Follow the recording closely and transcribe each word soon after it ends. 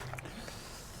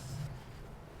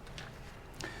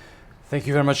Thank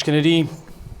you very much, Kennedy.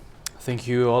 Thank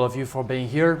you, all of you, for being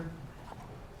here.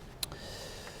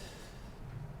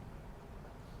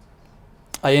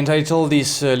 I entitled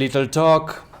this little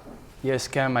talk, yes,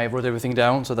 Cam, I wrote everything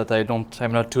down so that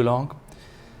I'm not too long.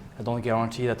 I don't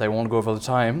guarantee that I won't go over the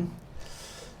time.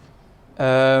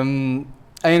 I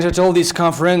entitled this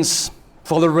conference,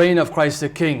 For the Reign of Christ the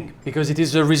King, because it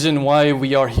is the reason why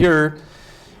we are here.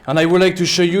 And I would like to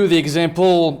show you the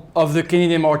example of the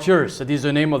Canadian Martyrs. That is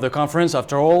the name of the conference,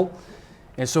 after all.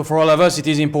 And so for all of us, it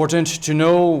is important to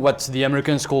know what the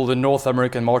Americans call the North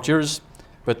American Martyrs,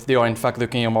 but they are in fact the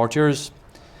Canadian Martyrs.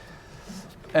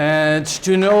 And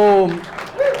to know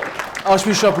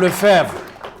Archbishop Lefebvre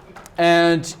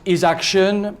and his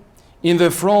action in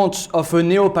the front of a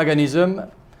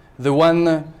neo-paganism, the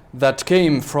one that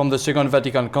came from the Second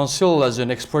Vatican Council as an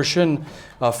expression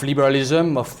of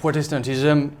liberalism, of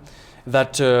Protestantism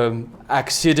that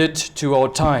acceded to our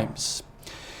times.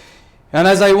 And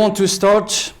as I want to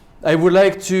start, I would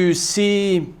like to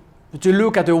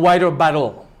look at a wider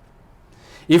battle.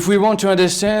 If we want to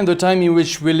understand the time in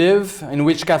which we live, in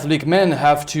which Catholic men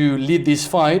have to lead this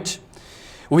fight,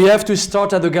 we have to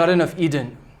start at the Garden of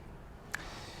Eden.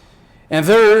 And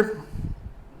there,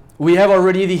 we have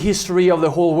already the history of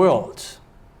the whole world.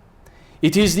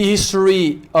 It is the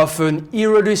history of an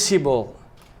irreducible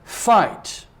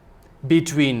fight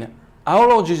between our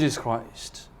Lord Jesus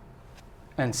Christ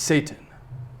and Satan.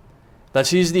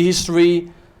 That is the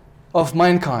history of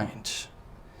mankind.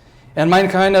 And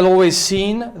mankind has always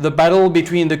seen the battle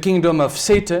between the kingdom of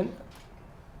Satan,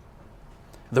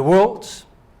 the world,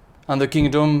 and the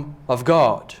kingdom of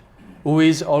God, who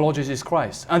is our Lord Jesus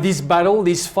Christ. And this battle,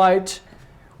 this fight,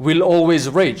 will always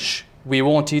rage, we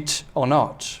want it or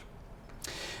not.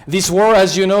 This war,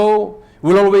 as you know,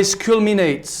 will always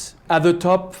culminate at the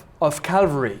top of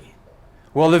Calvary,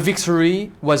 where the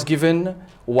victory was given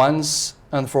once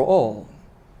and for all.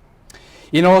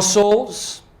 In our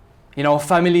souls, in our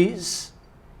families,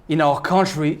 in our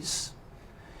countries,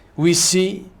 we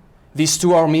see these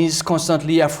two armies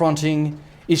constantly affronting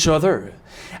each other.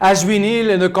 As we kneel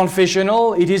in the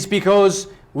confessional, it is because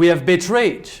we have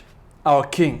betrayed our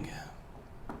King.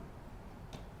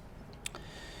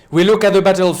 We look at the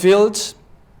battlefield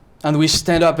and we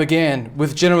stand up again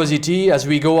with generosity as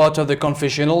we go out of the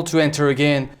confessional to enter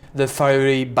again the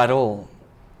fiery battle.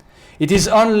 It is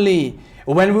only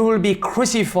when we will be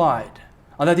crucified,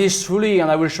 and that is truly, and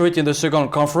I will show it in the second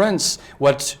conference,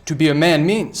 what to be a man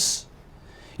means.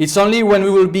 It's only when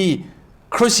we will be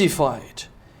crucified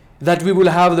that we will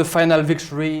have the final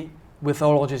victory with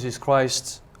our Lord Jesus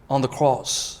Christ on the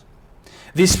cross.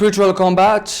 This spiritual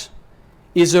combat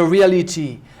is a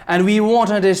reality, and we won't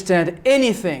understand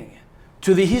anything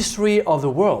to the history of the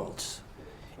world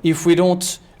if we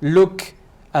don't look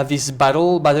at this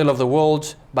battle of the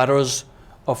world, battles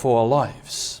of our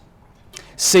lives.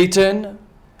 Satan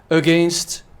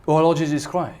against our Lord Jesus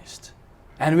Christ,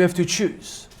 and we have to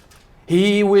choose.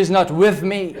 He who is not with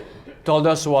me, told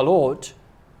us our Lord,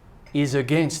 is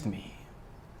against me.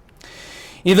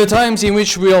 In the times in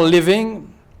which we are living,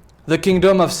 the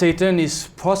kingdom of Satan is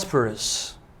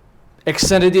prosperous,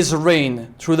 extended its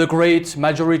reign through the great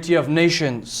majority of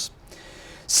nations.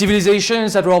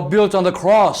 Civilizations that were built on the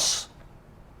cross,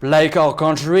 like our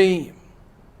country,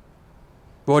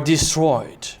 were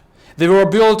destroyed. They were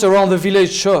built around the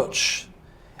village church,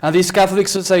 and these Catholic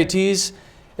societies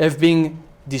have been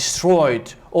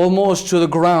destroyed almost to the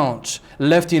ground,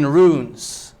 left in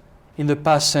ruins in the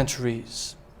past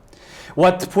centuries.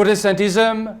 What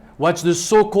Protestantism, what the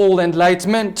so-called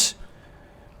Enlightenment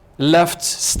left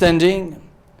standing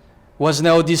was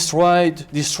now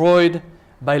destroyed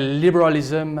by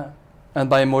liberalism and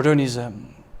by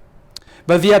modernism.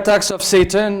 But the attacks of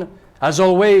Satan, as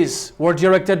always, were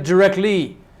directed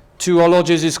directly to our Lord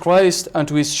Jesus Christ and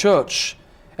to his church,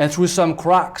 and through some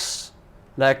cracks,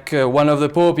 like one of the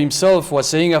Pope himself was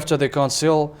saying after the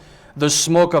council, the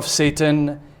smoke of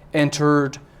Satan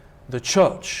entered the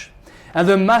church. And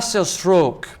the master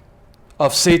stroke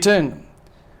of Satan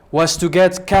was to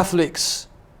get Catholics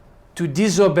to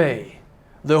disobey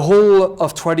the whole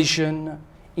of tradition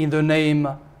in the name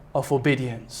of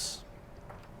obedience.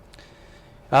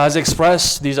 As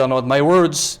expressed, these are not my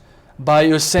words, by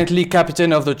a saintly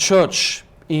captain of the church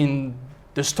in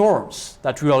the storms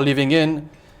that we are living in,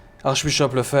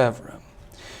 Archbishop Lefebvre.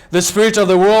 The spirit of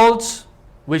the world,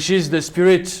 which is the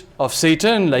spirit of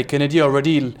Satan, like Kennedy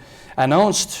already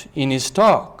announced in his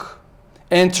talk,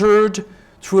 entered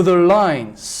through the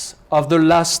lines of the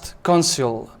last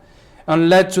council and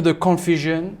led to the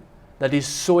confusion that is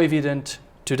so evident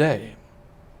today.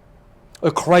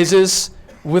 A crisis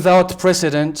without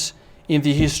precedent in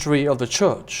the history of the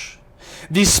church.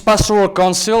 This pastoral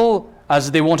council,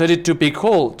 as they wanted it to be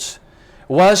called,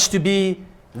 was to be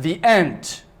the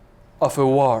end of a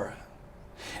war.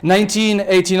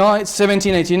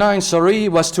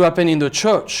 1789 was to happen in the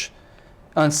church,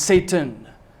 and Satan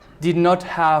did not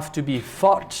have to be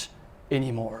fought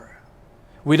anymore.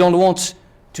 We don't want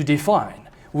to define.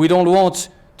 We don't want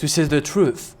to say the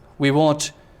truth. We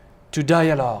want to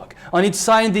dialogue. And it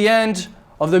signed the end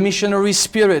of the missionary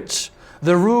spirit,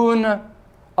 the ruin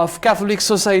of Catholic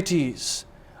societies,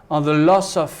 and the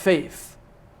loss of faith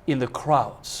in the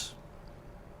crowds.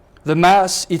 The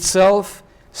Mass itself,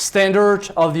 standard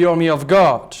of the army of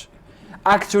God,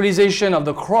 actualization of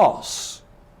the cross,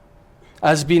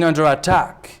 has been under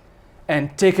attack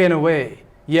and taken away,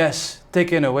 yes,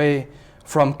 taken away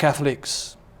from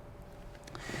Catholics.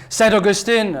 St.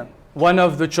 Augustine, one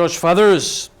of the church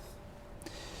fathers,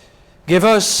 gave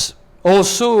us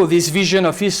also this vision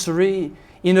of history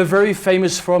in a very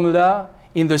famous formula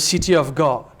in the City of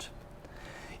God.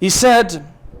 He said,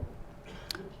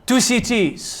 two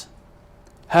cities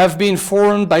have been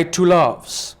formed by two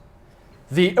loves,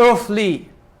 the earthly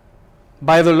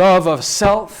by the love of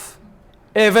self,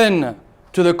 even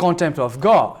to the contempt of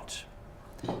God,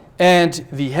 and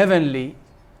the heavenly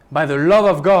by the love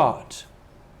of God,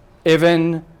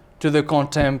 even to the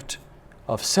contempt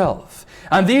of self.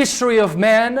 And the history of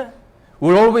man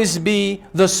will always be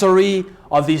the story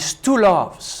of these two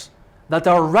loves that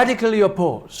are radically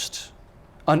opposed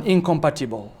and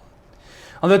incompatible.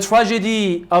 And the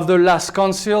tragedy of the last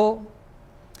council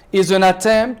is an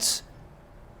attempt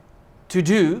to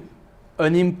do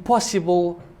an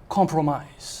impossible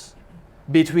compromise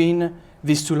between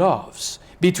these two loves,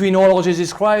 between our Lord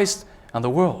Jesus Christ and the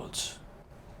world.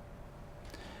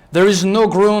 There is no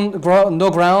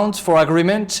ground for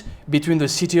agreement between the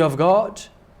city of God,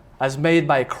 as made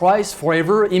by Christ,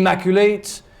 forever,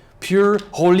 immaculate, pure,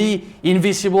 holy,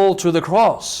 invisible to the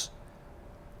cross,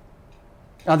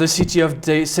 and the city of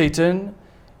Satan,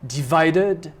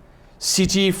 divided,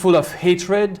 city full of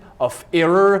hatred, of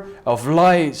error, of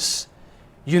lies,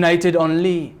 united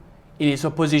only in its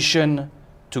opposition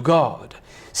to God,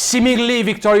 seemingly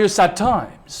victorious at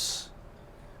times,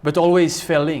 but always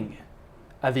failing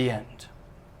at the end.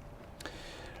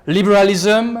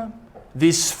 Liberalism,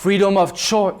 this freedom of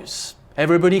choice,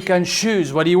 everybody can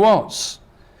choose what he wants,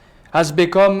 has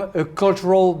become a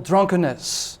cultural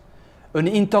drunkenness, an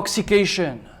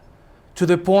intoxication to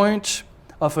the point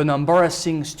of an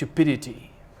embarrassing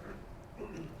stupidity.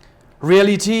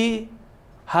 Reality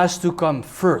has to come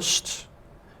first.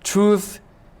 Truth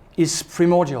is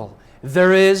primordial.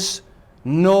 There is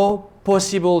no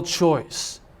possible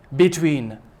choice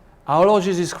between our Lord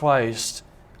Jesus Christ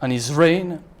and his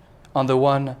reign and the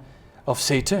one of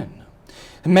Satan.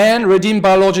 Man, redeemed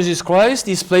by Lord Jesus Christ,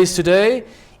 is placed today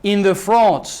in the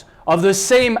front of the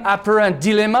same apparent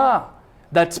dilemma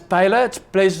that Pilate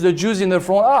placed the Jews in the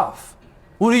front of.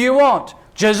 Who do you want,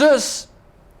 Jesus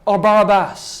or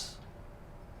Barabbas?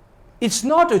 It's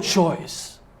not a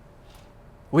choice.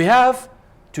 We have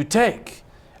to take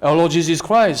our Lord Jesus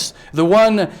Christ, the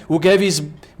one who gave his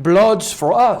blood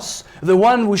for us, the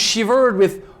one who shivered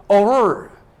with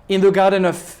horror in the Garden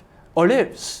of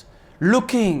Olives,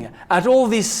 looking at all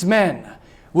these men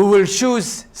who will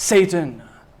choose Satan,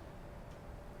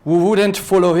 who wouldn't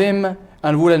follow him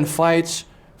and wouldn't fight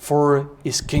for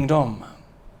his kingdom.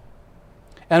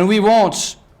 And we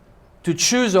want to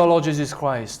choose our Lord Jesus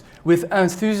Christ with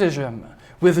enthusiasm,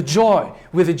 with joy,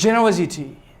 with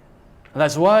generosity.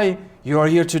 That's why you are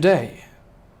here today.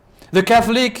 The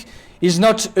Catholic is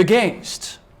not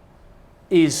against,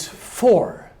 is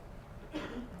for.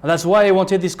 And that's why I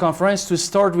wanted this conference to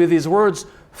start with these words,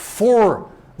 for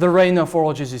the reign of our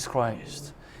Lord Jesus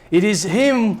Christ. It is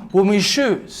him whom we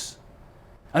choose.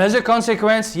 And as a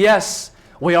consequence, yes,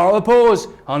 we are opposed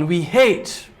and we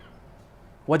hate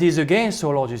what is against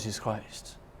our Lord Jesus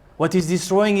Christ, what is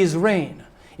destroying his reign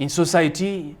in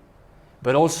society,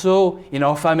 but also in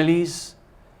our families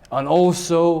and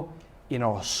also in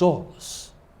our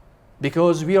souls,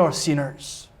 because we are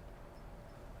sinners.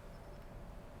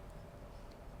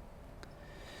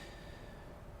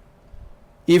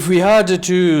 If we had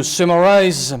to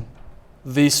summarize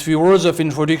these few words of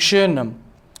introduction,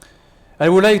 I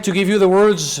would like to give you the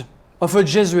words of a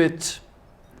Jesuit,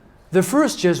 the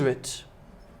first Jesuit,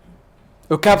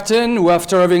 a captain who,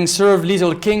 after having served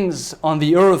little kings on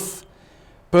the earth,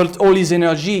 put all his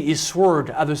energy, his sword,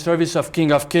 at the service of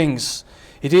King of Kings.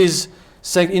 It is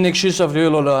Saint Ignatius of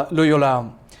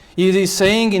Loyola. He is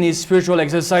saying in his spiritual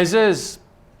exercises,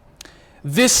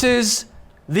 this is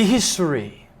the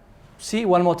history. See,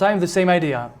 one more time, the same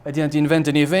idea. I didn't invent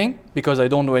anything because I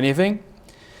don't know anything.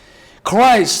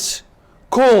 Christ,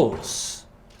 calls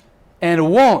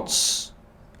and wants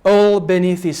all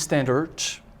beneath his standard,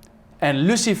 and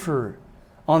Lucifer,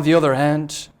 on the other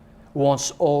hand,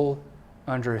 wants all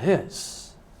under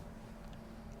his.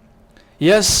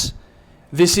 Yes,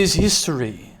 this is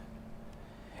history.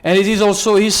 And it is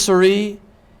also history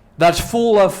that's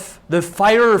full of the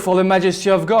fire for the majesty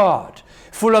of God,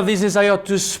 full of this desire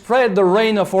to spread the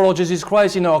reign of our Lord Jesus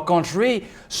Christ in our country.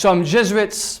 Some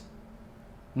Jesuits,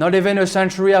 not even a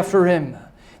century after him,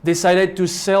 decided to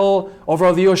sail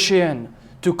over the ocean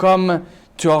to come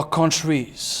to our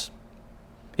countries.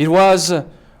 It was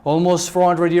almost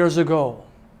 400 years ago,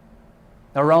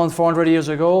 around 400 years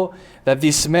ago, that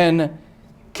these men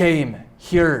came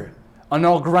here on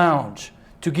our ground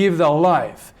to give their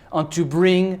life and to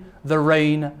bring the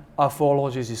reign of our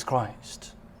Lord Jesus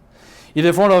Christ. In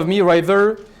the front of me, right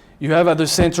there, you have at the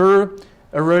center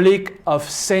a relic of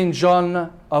Saint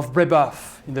John of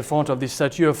Brebeuf. In the front of this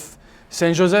statue of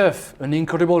Saint Joseph, an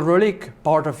incredible relic,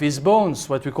 part of his bones,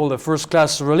 what we call the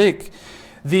first-class relic.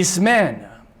 This man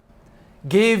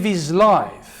gave his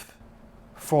life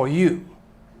for you,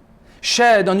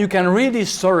 shed, and you can read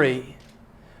his story,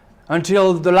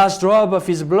 until the last drop of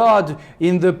his blood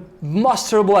in the most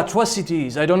terrible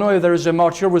atrocities. I don't know if there is a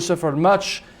martyr who suffered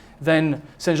much than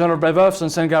Saint John of Brebeuf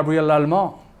and Saint Gabriel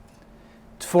l'Allemand.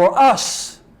 For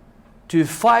us to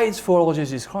fight for Lord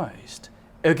Jesus Christ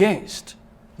against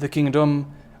the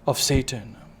kingdom of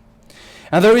Satan.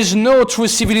 And there is no true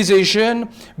civilization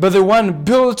but the one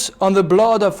built on the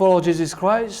blood of our Lord Jesus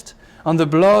Christ, on the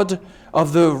blood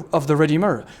of the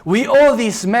Redeemer. We owe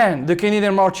these men, the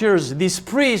Canadian martyrs, these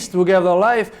priests who gave their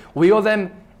life, we owe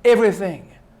them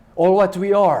everything, all what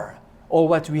we are, all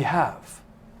what we have.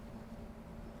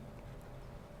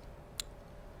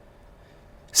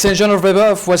 Saint John of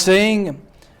Brebeuf was saying,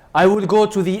 I would go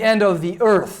to the end of the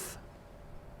earth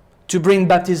to bring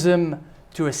baptism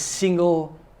to a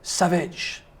single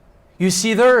savage. You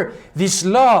see there, this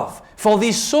love for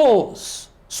these souls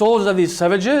of these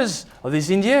savages, of these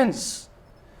Indians,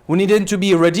 who needed to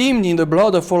be redeemed in the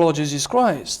blood of our Lord Jesus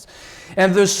Christ.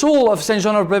 And the soul of Saint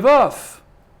John of Brebeuf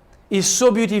is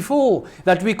so beautiful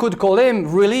that we could call him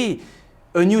really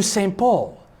a new Saint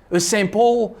Paul, a Saint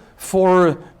Paul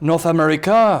for North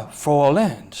America, for our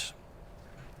land.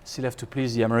 Still have to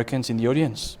please the Americans in the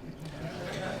audience.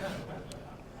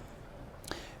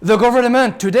 The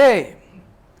government today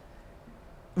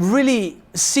really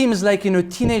seems like in a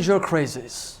teenager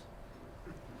crisis.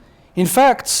 In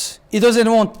fact, he doesn't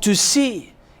want to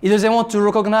see, he doesn't want to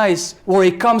recognize where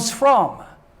he comes from,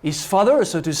 his father,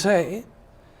 so to say,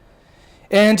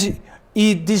 and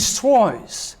he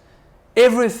destroys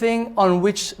everything on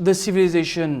which the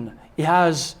civilization he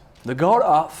has the guard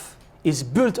of is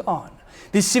built on.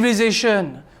 This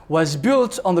civilization was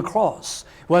built on the cross,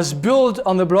 was built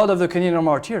on the blood of the Canadian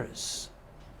martyrs.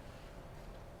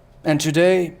 And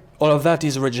today, all of that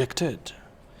is rejected.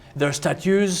 Their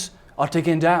statues are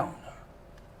taken down.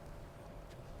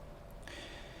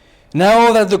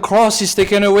 Now that the cross is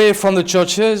taken away from the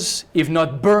churches, if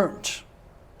not burnt,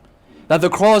 that the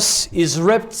cross is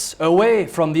ripped away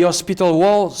from the hospital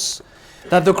walls,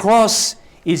 that the cross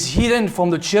is hidden from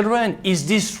the children, is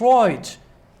destroyed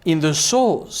in the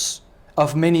souls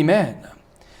of many men,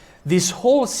 this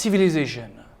whole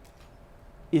civilization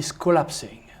is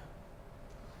collapsing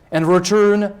and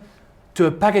return to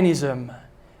a paganism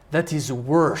that is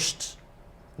worse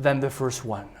than the first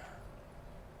one.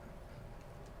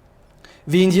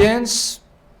 The Indians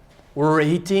were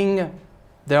eating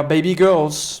their baby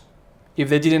girls. If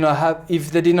they did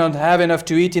not have enough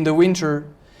to eat in the winter,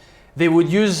 they would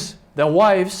use their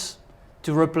wives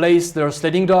to replace their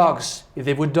sledding dogs if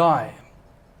they would die.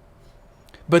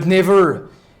 But never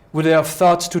would they have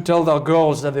thought to tell their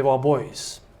girls that they were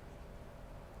boys.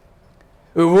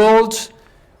 A world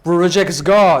who rejects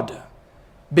God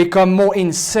becomes more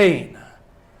insane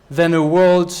than a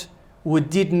world who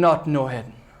did not know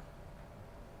Him.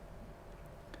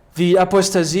 The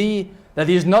apostasy that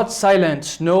is not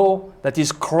silent, no, that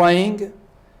is crying,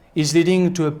 is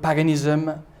leading to a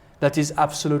paganism that is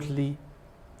absolutely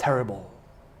terrible.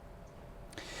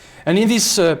 And in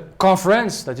this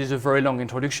conference, that is a very long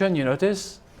introduction, you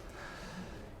notice.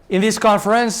 In this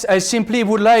conference, I simply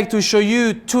would like to show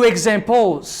you two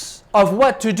examples of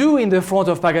what to do in the front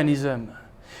of paganism.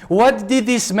 What did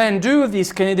these men do,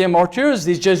 these Canadian martyrs,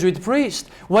 these Jesuit priests?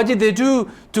 What did they do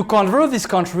to convert these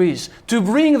countries, to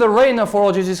bring the reign of our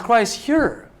Lord Jesus Christ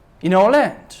here in our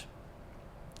land?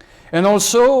 And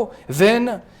also,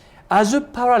 then, as a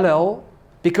parallel,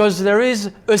 because there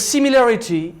is a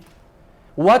similarity,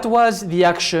 what was the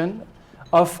action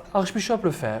of Archbishop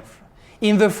Lefebvre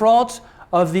in the front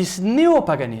of this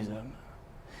neo-paganism?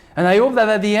 And I hope that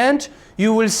at the end,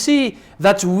 you will see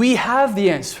that we have the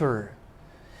answer.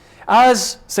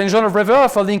 As St. John of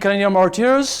Brebeuf of the Canadian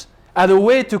Martyrs had a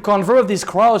way to convert these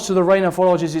crowds to the reign of our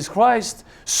Lord Jesus Christ,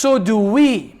 so do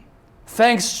we,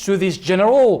 thanks to this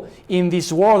general in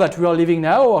this war that we are living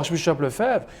now, Archbishop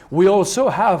Lefebvre. We also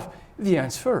have the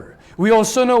answer. We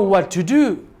also know what to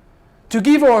do to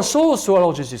give our souls to our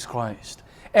Lord Jesus Christ.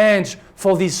 And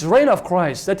for this reign of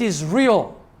Christ that is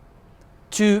real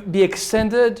to be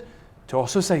extended to our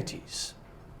societies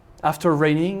after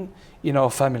reigning in our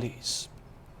families.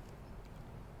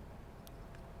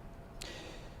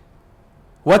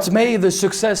 What made the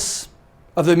success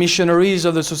of the missionaries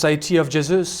of the Society of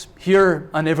Jesus here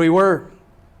and everywhere?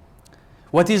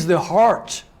 What is the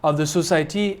heart of the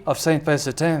Society of St. Pius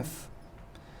X?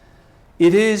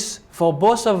 It is for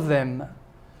both of them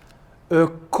a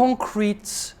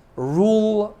concrete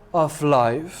rule of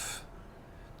life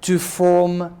to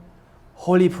form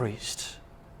holy priests.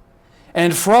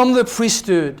 And from the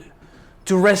priesthood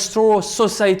to restore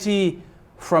society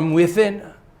from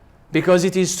within, because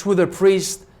it is through the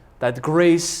priest that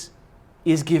grace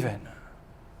is given.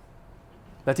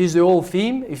 That is the whole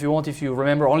theme. If you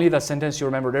remember only that sentence, you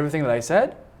remembered everything that I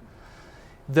said.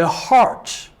 The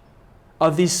heart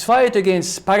of this fight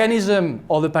against paganism,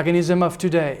 or the paganism of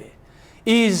today,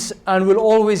 is and will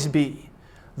always be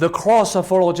the cross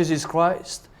of our Lord Jesus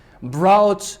Christ,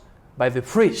 brought by the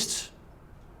priest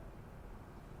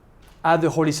at the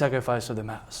holy sacrifice of the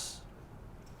Mass.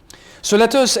 So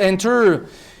let us enter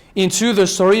into the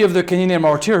story of the Canadian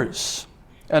Martyrs.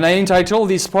 And I entitled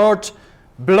this part,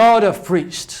 Blood of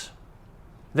Priest.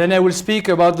 Then I will speak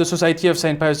about the Society of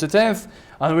St. Pius X, and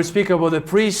I will speak about the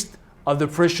priest of the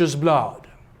precious blood.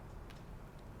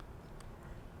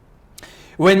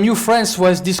 When New France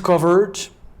was discovered,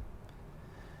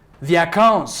 the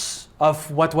accounts of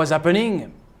what was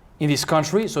happening in this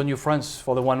country, so New France,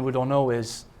 for the one who don't know,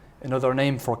 is another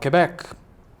name for Quebec.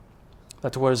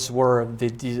 That was where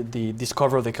they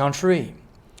discovered the country.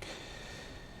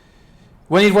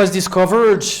 When it was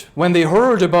discovered, when they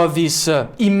heard about these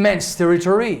immense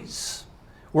territories,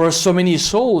 where so many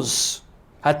souls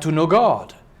had to know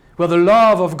God, where the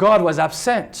love of God was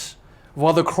absent,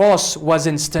 where the cross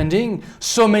wasn't standing,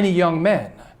 so many young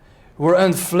men were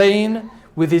inflamed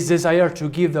with this desire to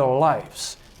give their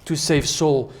lives to save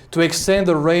souls, to extend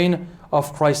the reign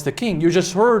of Christ the King. You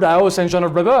just heard how St. John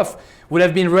of Brebeuf would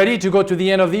have been ready to go to the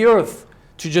end of the earth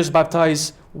to just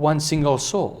baptize one single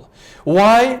soul.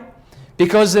 Why?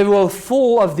 Because they were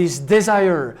full of this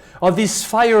desire, of this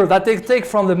fire that they take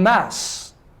from the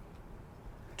Mass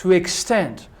to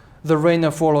extend the reign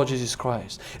of our Lord Jesus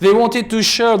Christ. They wanted to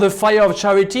share the fire of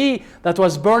charity that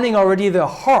was burning already their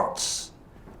hearts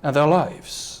and their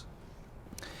lives.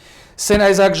 St.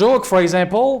 Isaac Jogues, for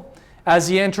example, as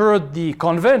he entered the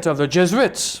convent of the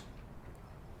Jesuits,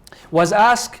 was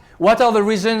asked, what are the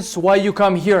reasons why you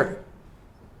come here?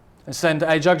 And St.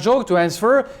 Isaac Jogues, to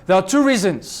answer, there are two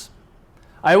reasons.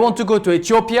 I want to go to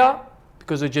Ethiopia,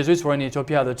 because the Jesuits were in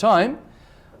Ethiopia at the time,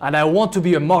 and I want to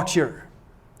be a martyr.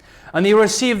 And he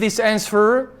received this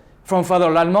answer from Father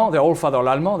Lallemand. They're all Father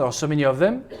Lallemand, there are so many of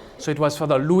them. So it was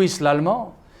Father Louis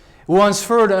Lallemand, who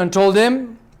answered and told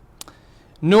him,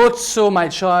 not so, my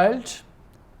child,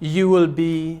 you will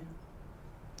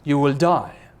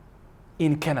die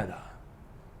in Canada.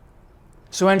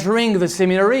 So entering the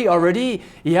seminary already,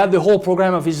 he had the whole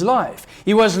program of his life.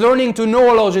 He was learning to know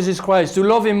our Lord Jesus Christ, to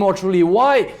love Him more truly.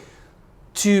 Why?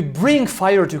 To bring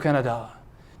fire to Canada,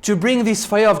 to bring this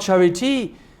fire of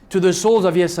charity to the souls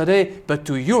of yesterday, but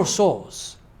to your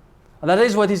souls. And that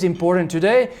is what is important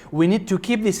today. We need to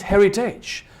keep this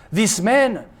heritage. This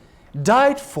man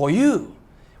died for you.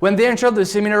 When they entered the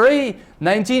seminary,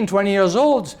 19, 20 years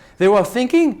old, they were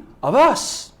thinking of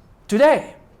us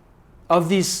today, of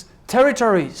these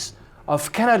territories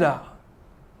of Canada,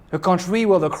 a country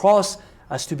where the cross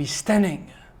has to be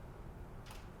standing.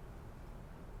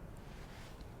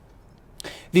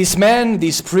 These men,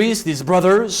 these priests, these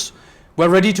brothers were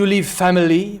ready to leave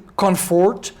family,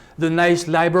 comfort, the nice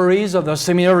libraries of the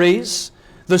seminaries,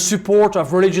 the support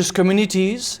of religious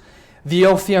communities, the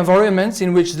healthy environments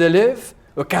in which they live,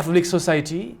 a Catholic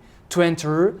society, to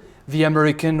enter the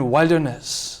American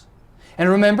wilderness. And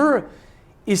remember,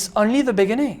 it's only the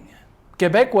beginning.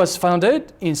 Quebec was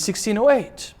founded in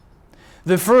 1608.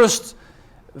 The first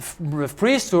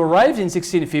priests who arrived in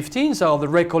 1615 are the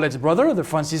Récollets brothers, the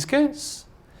Franciscans,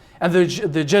 and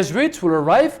the Jesuits will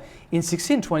arrive in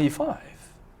 1625.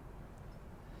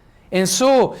 And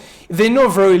so they know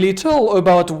very little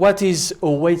about what is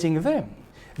awaiting them.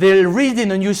 They'll read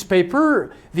in a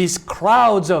newspaper these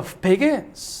crowds of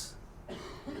pagans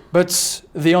But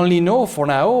they only know for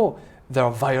now their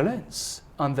violence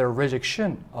and their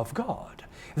rejection of God.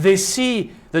 They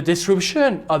see the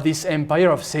disruption of this empire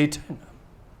of Satan,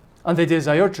 and they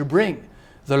desire to bring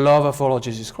the love of our Lord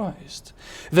Jesus Christ.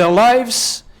 Their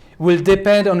lives will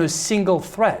depend on a single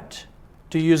thread,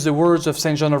 to use the words of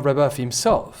St. John of Brebeuf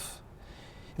himself.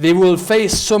 They will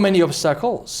face so many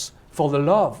obstacles for the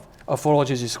love of our Lord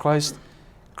Jesus Christ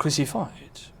crucified.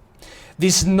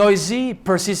 These noisy,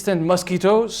 persistent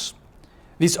mosquitoes,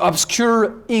 these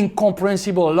obscure,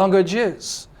 incomprehensible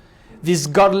languages, these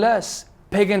godless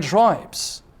pagan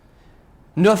tribes,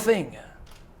 nothing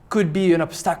could be an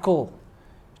obstacle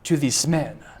to these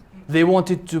men. They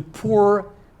wanted to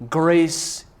pour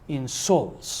grace in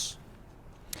souls.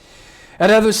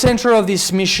 And at the center of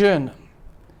this mission,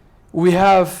 we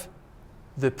have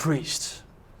the priest.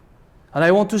 And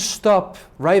I want to stop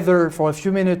right there for a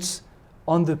few minutes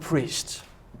on the priest.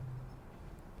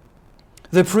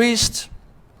 The priest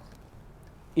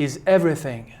is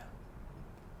everything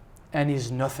and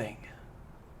is nothing.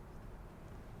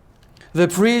 The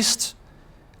priest,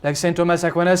 like St. Thomas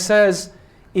Aquinas says,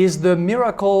 is the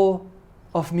miracle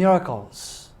of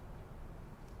miracles.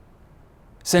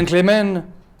 St.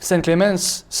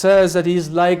 Clemens says that he is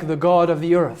like the God of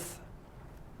the earth.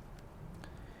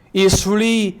 He is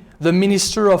truly the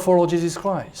minister of our Lord Jesus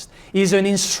Christ. He is an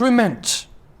instrument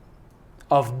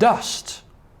of dust.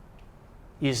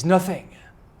 He is nothing.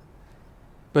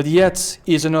 But yet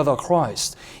he is another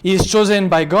Christ. He is chosen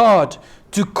by God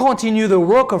to continue the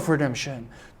work of redemption,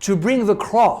 to bring the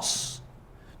cross,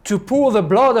 to pour the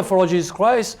blood of our Lord Jesus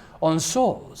Christ on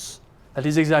souls. That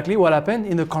is exactly what happened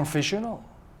in the confessional.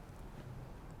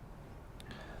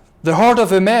 The heart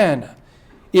of a man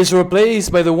is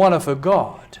replaced by the one of a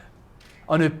God,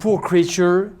 and a poor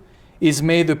creature is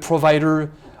made the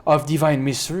provider of divine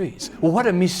mysteries. What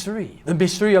a mystery! The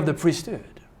mystery of the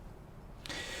priesthood.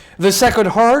 The Sacred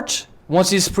Heart wants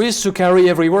his priests to carry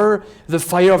everywhere the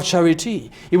fire of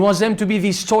charity. He wants them to be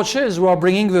these torches who are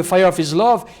bringing the fire of his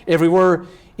love everywhere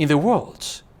in the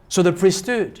world. So the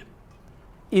priesthood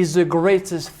is the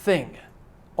greatest thing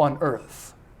on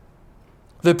earth.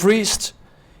 The priest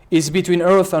is between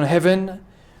earth and heaven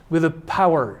with a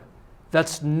power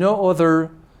that no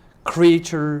other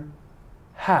creature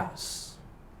has.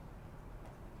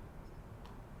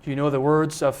 You know the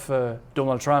words of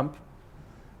Donald Trump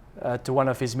at one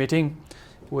of his meetings,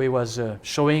 where he was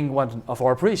showing one of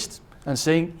our priests and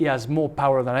saying, he has more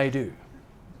power than I do.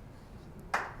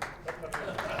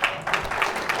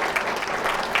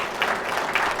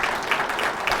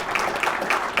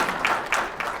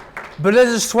 But let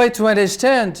us try to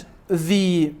understand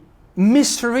the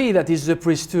mystery that is the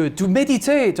priesthood, to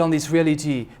meditate on this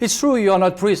reality. It's true you are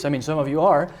not priests, I mean some of you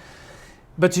are,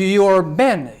 but you are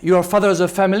men, you are fathers of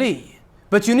family.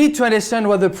 But you need to understand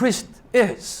what the priest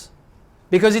is,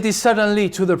 because it is suddenly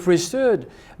to the priesthood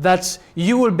that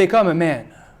you will become a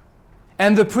man.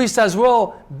 And the priest as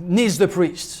well needs the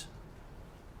priest,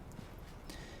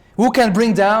 who can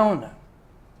bring down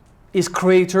his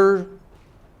creator,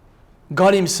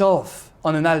 God himself,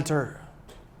 on an altar.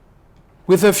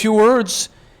 With a few words,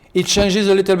 it changes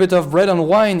a little bit of bread and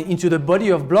wine into the body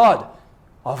of blood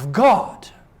of God,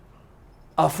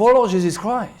 of our Lord Jesus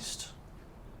Christ.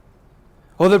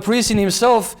 Or the priest in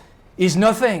himself is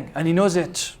nothing, and he knows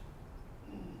it.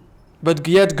 But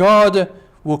yet God,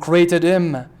 who created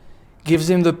him, gives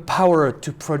him the power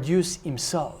to produce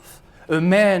himself. A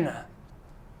man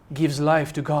gives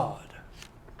life to God.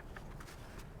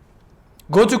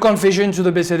 Go to confession to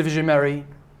the Blessed Virgin Mary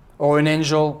or an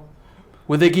angel.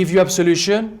 Will they give you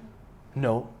absolution?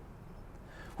 No.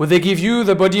 Will they give you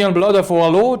the body and blood of our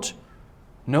Lord?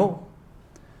 No.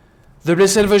 The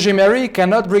Blessed Virgin Mary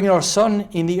cannot bring her Son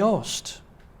in the host.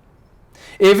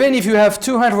 Even if you have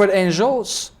 200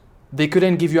 angels, they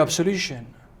couldn't give you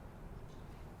absolution.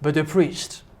 But the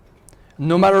priest,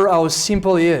 no matter how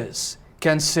simple he is,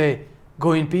 can say,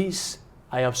 go in peace,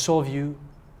 I absolve you,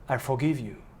 I forgive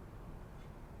you.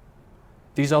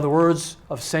 These are the words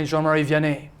of Saint Jean-Marie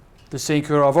Vianney, the saint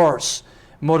cure of Ars,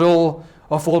 model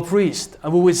of all priests.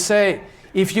 And we would say,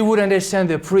 if you would understand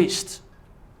the priest,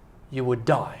 you would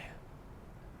die.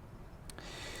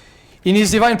 In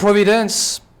his divine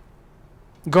providence,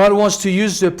 God wants to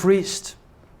use the priest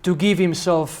to give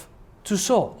himself to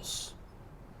souls.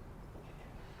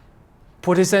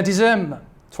 Protestantism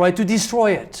tried to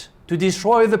destroy it, to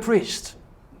destroy the priest,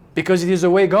 because it is the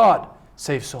way God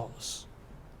saves souls.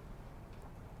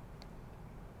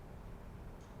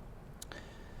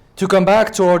 To come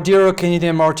back to our dear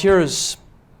Canadian martyrs,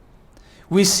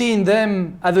 we see in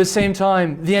them at the same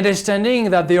time the understanding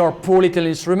that they are poor little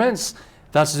instruments,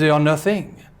 that they are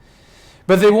nothing.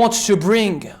 But they want to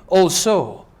bring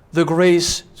also the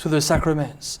grace to the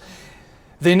sacraments.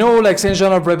 They know, like St.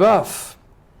 John of Brebeuf,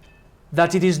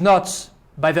 that it is not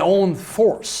by their own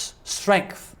force,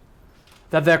 strength,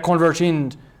 that they're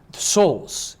converting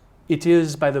souls. It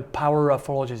is by the power of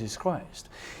our Lord Jesus Christ.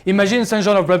 Imagine St.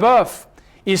 John of Brebeuf,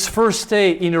 his first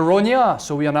stay in Rion,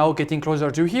 so we are now getting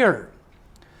closer to here.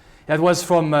 That was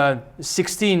from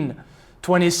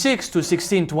 1626 to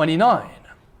 1629.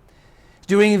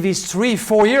 During these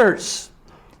 3-4 years,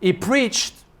 he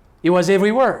preached, he was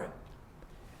everywhere.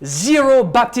 0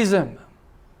 baptism.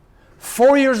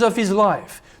 4 years of his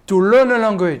life to learn a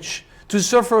language, to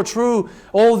suffer through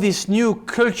all this new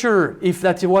culture, if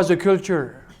that was a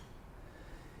culture.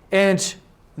 And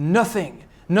nothing,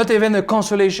 not even a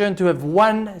consolation to have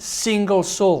one single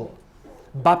soul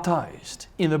baptized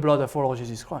in the blood of our Lord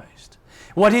Jesus Christ.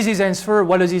 What is his answer?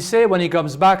 What does he say when he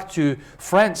comes back to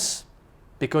France?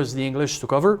 Because the English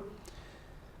took over.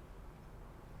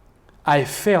 I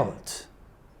failed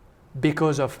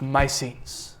because of my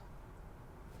sins.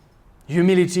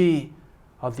 Humility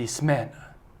of these men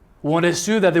who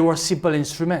understood that they were simple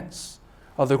instruments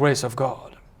of the grace of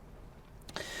God.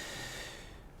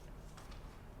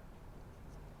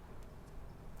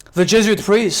 The Jesuit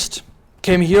priest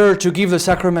came here to give the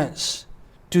sacraments,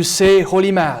 to say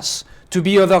Holy Mass, to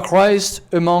be other Christ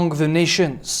among the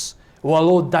nations who our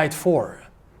Lord died for,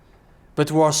 but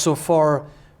who are so far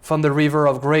from the river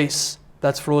of grace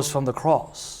that flows from the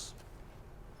cross.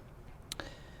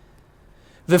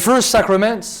 The first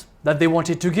sacrament that they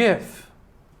wanted to give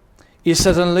is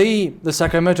certainly the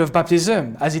sacrament of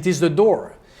baptism, as it is the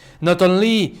door, not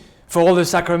only for all the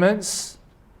sacraments,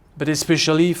 but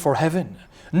especially for heaven.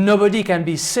 Nobody can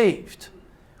be saved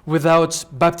without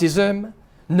baptism.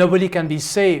 Nobody can be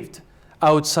saved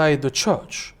outside the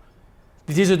church.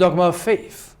 This is a dogma of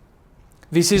faith.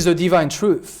 This is the divine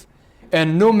truth.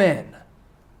 And no man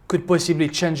could possibly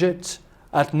change it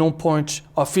at no point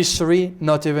of history,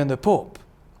 not even the Pope.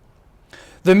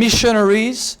 The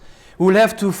missionaries will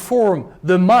have to form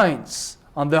the minds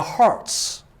and the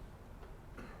hearts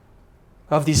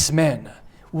of these men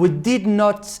who did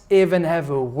not even have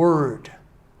a word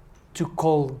to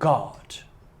call God.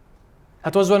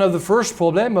 That was one of the first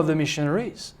problems of the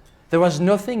missionaries. There was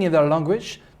nothing in their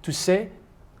language to say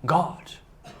God.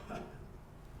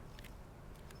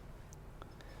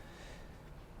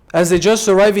 As they just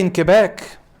arrived in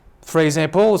Quebec, for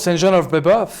example, St. John of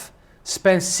Brebeuf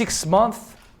spent 6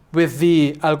 months with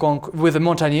the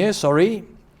Montagnier,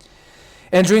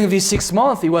 and during these 6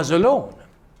 months he was alone.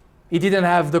 He didn't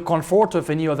have the comfort of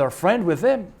any other friend with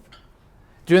him.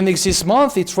 During these 6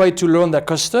 months he tried to learn their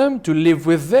custom, to live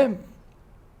with them.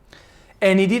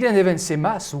 And he didn't even say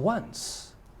Mass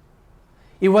once.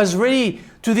 He was ready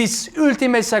to this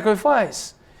ultimate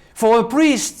sacrifice. For a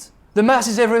priest, the Mass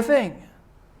is everything.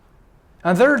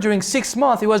 And there, during 6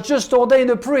 months, he was just ordained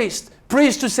a priest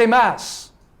to say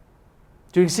Mass.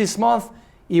 During 6 months,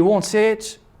 he won't say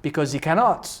it because he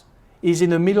cannot. He's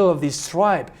in the middle of this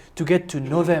tribe to get to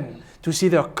know them, to see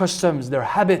their customs, their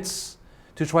habits,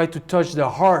 to try to touch their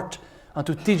heart and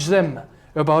to teach them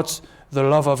about the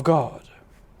love of God.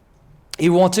 He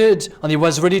wanted and he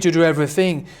was ready to do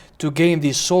everything to gain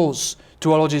these souls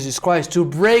to our Lord Jesus Christ, to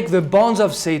break the bonds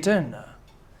of Satan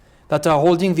that are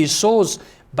holding these souls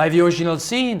by the original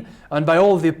sin and by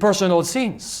all the personal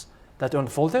sins that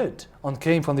unfolded and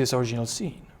came from this original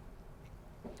sin.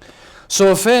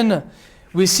 So often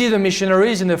we see the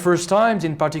missionaries in the first times,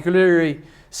 in particular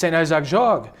St. Isaac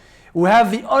Jogues, who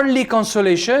have the only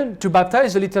consolation to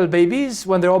baptize the little babies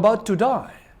when they're about to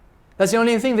die. That's the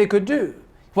only thing they could do.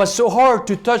 It was so hard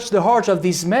to touch the hearts of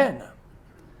these men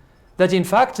that in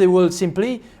fact they will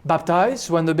simply baptize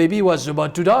when the baby was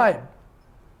about to die.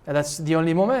 And that's the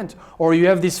only moment. Or you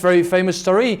have this very famous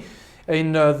story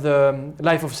in the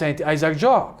life of St. Isaac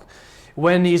Jogues,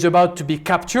 when he's about to be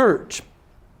captured.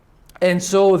 And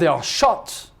so they are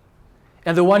shot.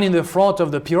 And the one in the front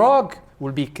of the pirogue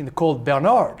will be called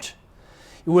Bernard.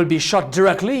 He will be shot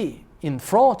directly in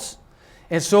front.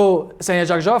 And so St.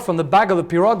 Isaac Jogues from the back of the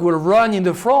pirogue will run in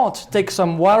the front, take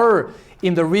some water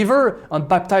in the river and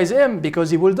baptize him because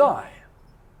he will die.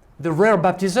 The rare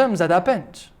baptisms that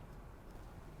happened.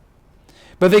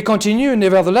 But they continue,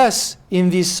 nevertheless,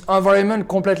 in this environment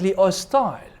completely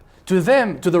hostile to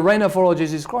them, to the reign of our Lord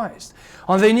Jesus Christ.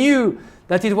 And they knew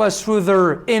that it was through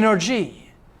their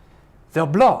energy, their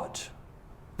blood,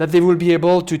 that they will be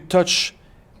able to touch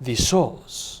these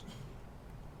souls.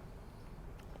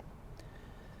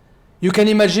 You can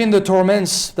imagine the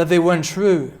torments that they went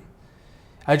through.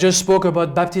 I just spoke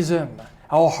about baptism,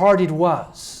 how hard it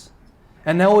was.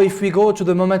 And now if we go to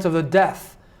the moment of the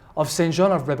death of St.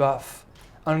 John of Brebeuf,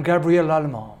 and Gabriel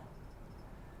Lallemand.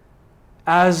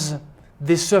 As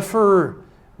they suffer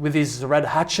with these red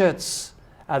hatchets,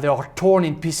 and they are torn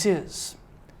in pieces,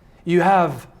 you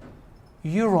have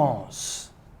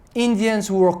Hurons, Indians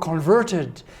who were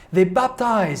converted, they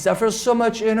baptized after so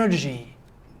much energy,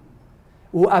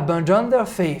 who abandoned their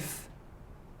faith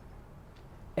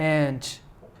and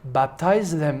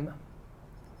baptized them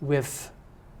with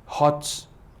hot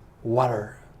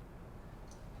water,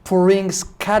 pouring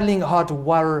scalding hot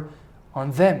water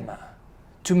on them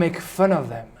to make fun of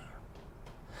them.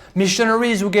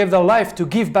 Missionaries who gave their life to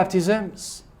give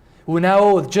baptisms, who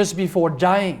now, just before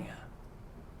dying,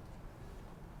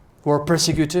 were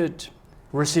persecuted,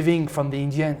 receiving from the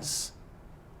Indians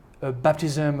a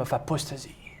baptism of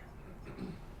apostasy.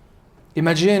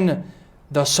 Imagine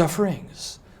the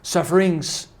sufferings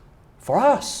for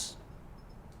us.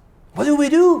 What do we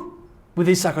do with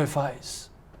this sacrifice?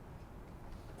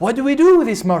 What do we do with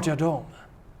this martyrdom?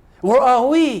 Where are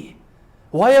we?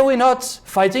 Why are we not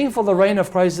fighting for the reign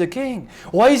of Christ the King?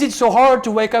 Why is it so hard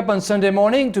to wake up on Sunday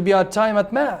morning to be on time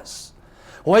at Mass?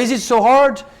 Why is it so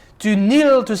hard to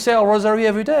kneel to say our rosary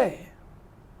every day?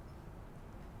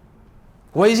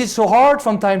 Why is it so hard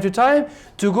from time to time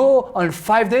to go on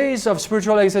 5 days of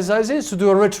spiritual exercises to do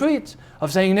a retreat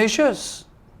of St. Ignatius?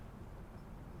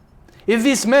 If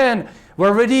these men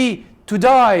were ready to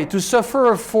die, to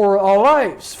suffer for our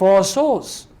lives, for our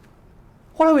souls,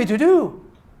 what are we to do?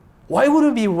 Why would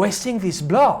we be wasting this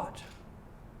blood?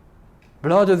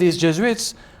 Blood of these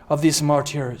Jesuits, of these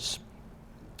martyrs.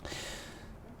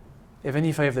 Even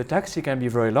if I have the text, it can be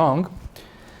very long.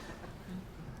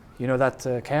 You know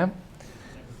that, Cam?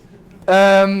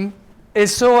 And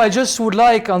so I just would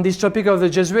like, on this topic of the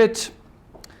Jesuit,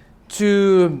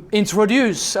 to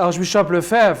introduce Archbishop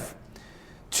Lefebvre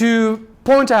to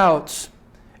point out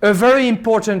a very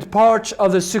important part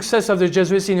of the success of the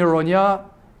Jesuits in Huronia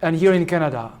and here in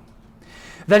Canada.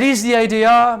 That is the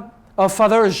idea of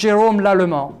Father Jérôme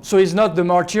Lallemand. So he's not the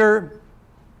martyr,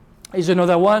 he's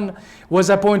another one, was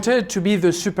appointed to be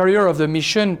the superior of the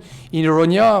mission in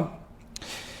Huronia.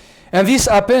 And this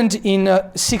happened in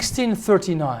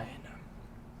 1639.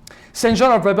 St.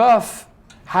 John of Brebeuf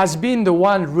has been the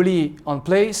one really on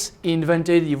place.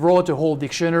 He wrote a whole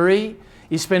dictionary.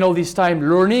 He spent all this time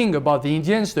learning about the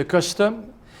Indians, the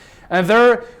custom. And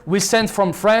there we sent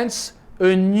from France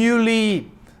a new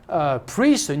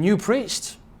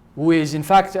priest, who is in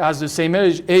fact has the same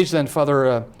age than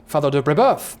Father de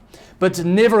Brebeuf, but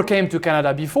never came to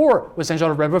Canada before, when St.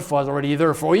 John of Brebeuf was already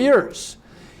there for years.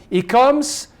 He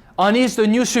comes and he's the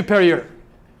new superior.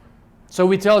 So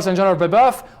we tell St. John of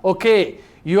Brebeuf, okay,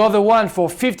 you are the one for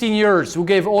 15 years who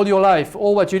gave all your life,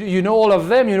 all what you know all of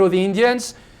them, you know the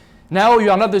Indians. Now you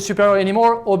are not the superior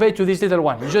anymore, obey to this little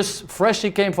one. You just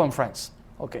freshly came from France.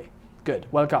 Okay, good,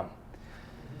 welcome.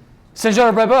 St. John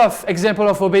of Brebeuf, example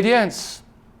of obedience,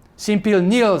 simply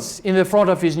kneels in the front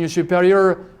of his new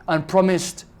superior and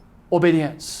promised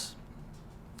obedience.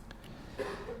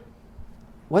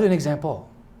 What an example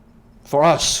for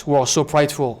us who are so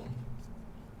prideful.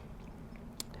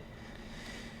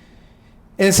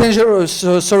 And Father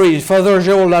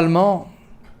Jérôme Lallemand,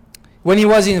 when he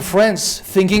was in France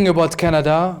thinking about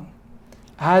Canada,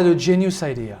 had a genius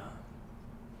idea.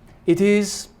 It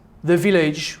is the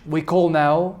village we call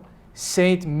now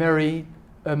Saint Mary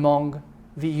among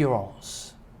the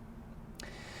Hurons.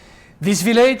 This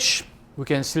village, we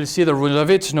can still see the ruins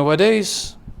of it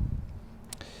nowadays,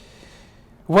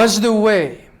 was the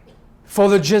way for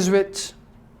the Jesuit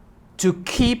to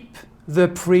keep the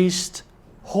priest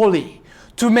holy,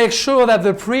 to make sure that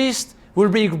the priest will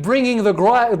be bringing the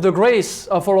grace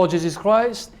of our Lord Jesus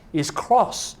Christ, his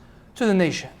cross, to the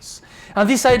nations. And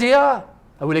this idea,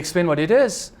 I will explain what it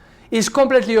is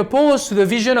completely opposed to the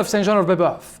vision of St. John of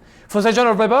Brebeuf. For St. John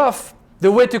of Brebeuf,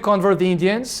 the way to convert the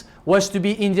Indians was to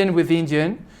be Indian with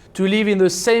Indian, to live in the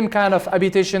same kind of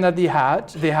habitation that they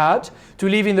had, to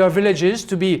live in their villages,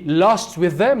 to be lost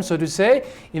with them, so to say,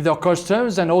 in their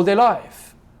customs and all their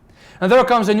life. And there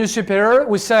comes a new superior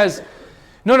who says,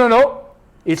 no,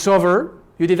 it's over.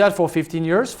 You did that for 15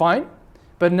 years, fine.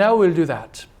 But now we'll do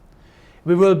that.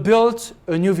 We will build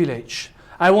a new village.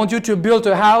 I want you to build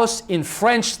a house in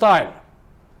French style.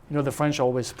 You know, the French are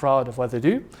always proud of what they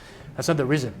do. That's not the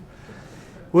reason.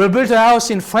 We'll build a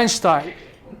house in French style.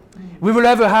 We will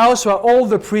have a house where all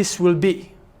the priests will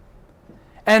be.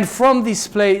 And from this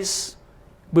place,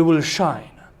 we will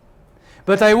shine.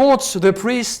 But I want the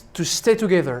priests to stay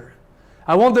together.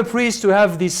 I want the priests to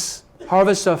have this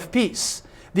harvest of peace.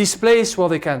 This place where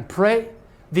they can pray.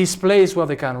 This place where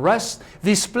they can rest.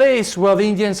 This place where the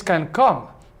Indians can come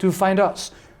to find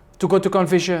us, to go to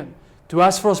confession, to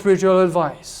ask for spiritual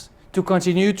advice, to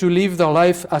continue to live their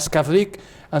life as Catholic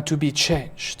and to be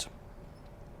changed.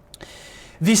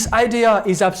 This idea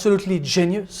is absolutely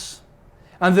genius,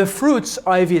 and the fruits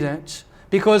are evident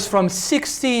because from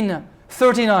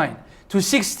 1639 to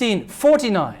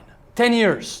 1649, 10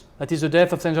 years, that is the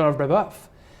death of St. John of Brebeuf,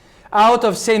 out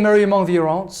of St. Mary among the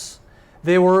Hurons,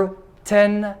 there were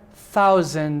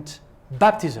 10,000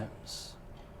 baptisms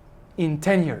in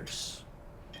 10 years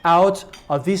out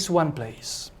of this one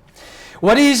place.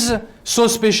 What is so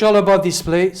special about this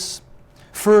place?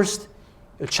 First,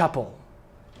 a chapel.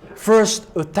 First,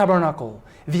 a tabernacle.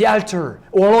 The altar,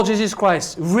 our Lord Jesus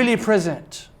Christ, really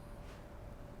present.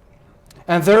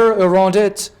 And there around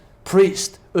it,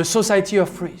 priests, a society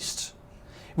of priests.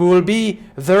 We will be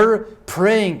there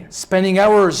praying, spending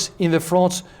hours in the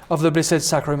front of the Blessed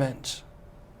Sacrament.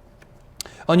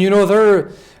 And you know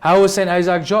there how St.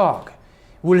 Isaac Jogues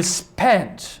will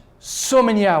spend so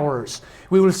many hours,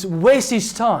 we will waste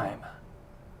his time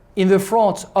in the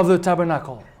front of the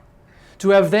tabernacle to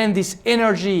have then this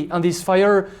energy and this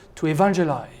fire to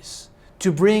evangelize,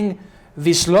 to bring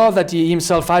this love that he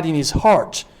himself had in his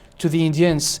heart to the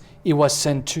Indians he was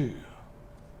sent to.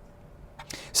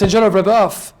 St. John of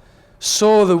Brebeuf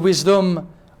saw the wisdom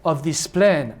of this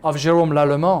plan of Jérôme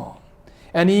Lallemand,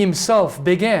 and he himself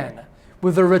began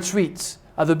with a retreat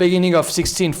at the beginning of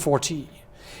 1640.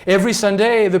 Every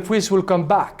Sunday, the priest will come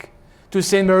back to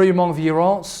St. Mary among the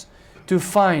Hurons to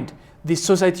find this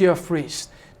society of priests,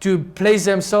 to place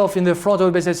themselves in the front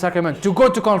of the Blessed Sacrament, to go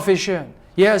to confession.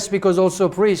 Yes, because also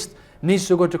priest needs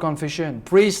to go to confession.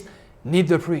 Priests need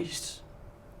the priests.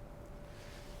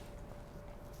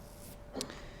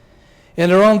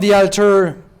 And around the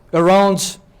altar,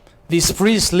 around these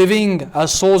priests living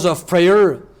as souls of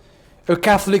prayer, a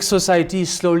Catholic society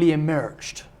slowly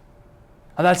emerged.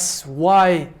 And that's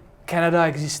why Canada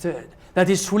existed. That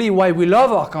is truly why we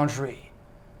love our country.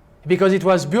 Because it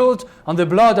was built on the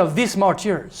blood of these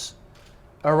martyrs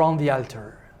around the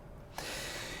altar.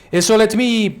 And so let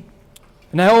me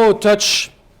now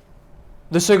touch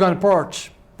the second part.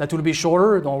 That will be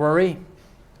shorter, don't worry.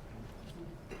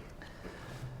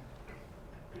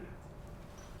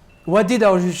 What did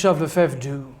Archbishop Lefebvre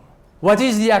do? What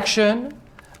is the action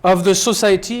of the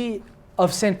Society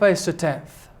of St. Pius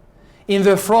X in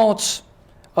the front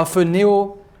of a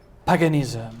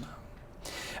neo-paganism?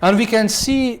 And we can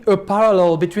see a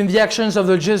parallel between the actions of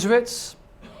the Jesuits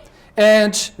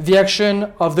and the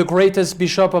action of the greatest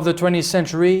bishop of the 20th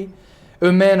century,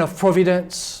 a man of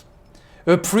providence,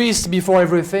 a priest before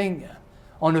everything,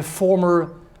 and a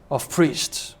former of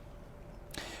priests.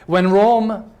 When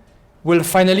Rome will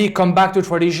finally come back to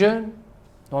tradition,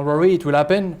 don't worry, it will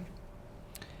happen,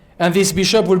 and this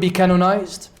bishop will be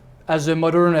canonized as a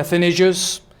modern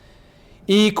Athanasius,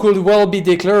 he could well be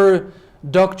declared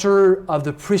doctor of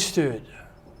the priesthood,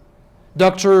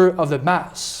 doctor of the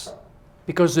Mass,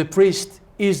 because the priest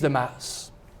is the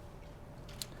Mass.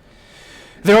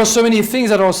 There are so many things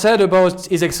that are said about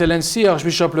His Excellency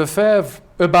Archbishop Lefebvre,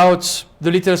 about the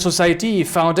little society he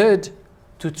founded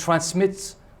to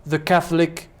transmit the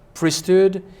Catholic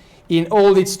priesthood in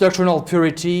all its doctrinal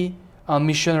purity and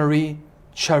missionary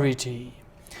charity.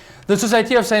 The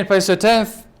Society of St. Pius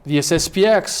X, the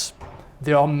SSPX,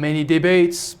 there are many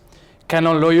debates,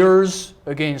 canon lawyers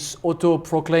against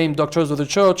auto-proclaimed doctors of the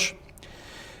church,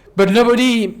 but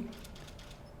nobody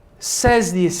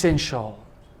says the essential.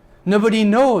 Nobody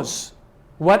knows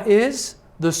what is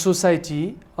the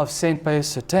Society of St.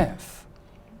 Pius X.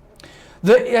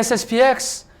 The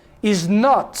SSPX is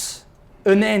not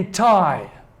an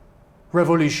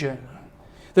anti-revolution.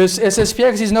 The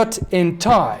SSPX is not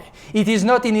anti. It is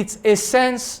not in its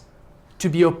essence to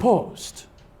be opposed.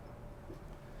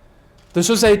 The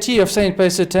Society of St.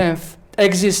 Pius X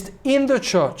exists in the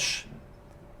Church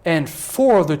and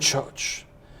for the Church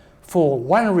for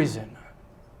one reason: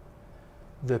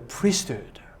 the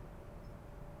priesthood.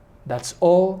 That's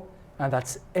all, and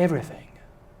that's everything.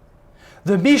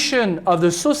 The mission of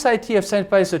the Society of St.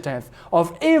 Pius X,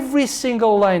 of every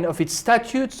single line of its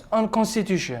statutes and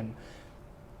constitution,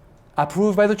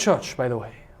 approved by the Church, by the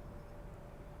way,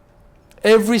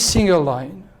 every single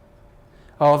line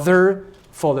are there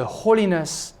for the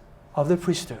holiness of the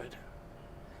priesthood.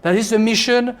 That is the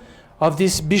mission of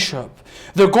this bishop.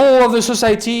 The goal of the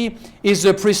society is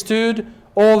the priesthood,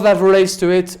 all that relates to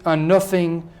it, and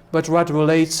nothing but what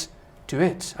relates to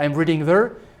it. I'm reading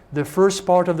there the first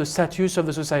part of the statutes of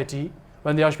the society,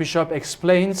 when the Archbishop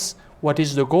explains what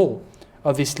is the goal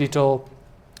of this little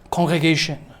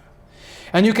congregation.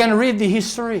 And you can read the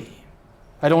history.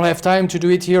 I don't have time to do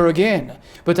it here again,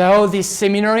 but how these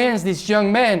seminarians, these young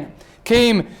men,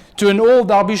 came to an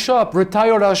old archbishop,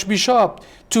 retired archbishop,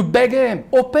 to beg him,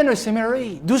 open a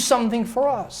seminary, do something for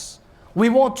us. We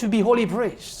want to be holy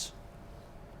priests.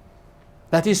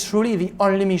 That is truly the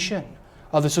only mission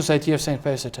of the Society of St.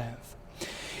 Pius X.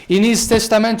 In his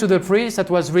testament to the priest that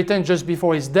was written just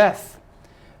before his death,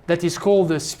 that is called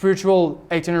the Spiritual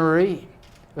Itinerary,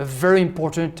 a very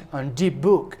important and deep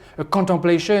book, a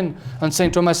contemplation on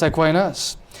St. Thomas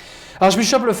Aquinas.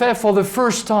 Archbishop Lefebvre, for the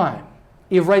first time,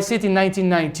 he writes it in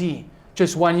 1990,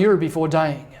 just 1 year before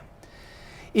dying,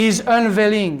 is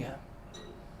unveiling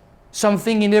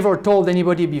something he never told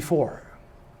anybody before.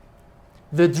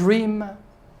 The dream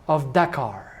of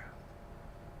Dakar.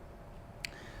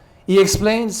 He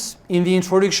explains in the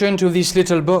introduction to this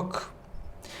little book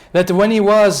that when he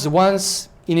was once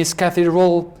in his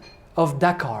cathedral of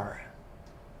Dakar,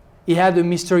 he had a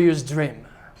mysterious dream.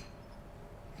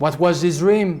 What was his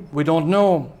dream? We don't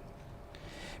know.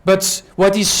 But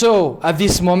what he saw at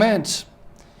this moment,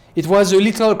 it was a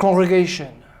little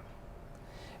congregation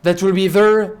that will be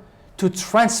there to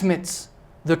transmit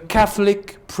the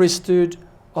Catholic priesthood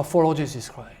of our Lord Jesus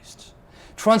Christ.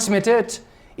 Transmit it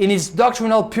in its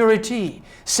doctrinal purity,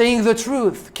 saying the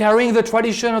truth, carrying the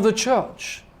tradition of the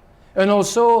church, and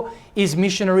also his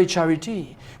missionary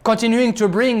charity, continuing to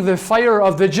bring the fire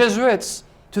of the Jesuits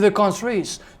to the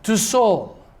countries, to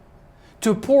Saul,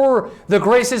 to pour the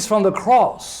graces from the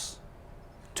cross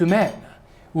to men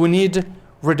who need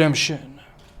redemption.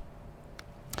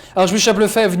 Archbishop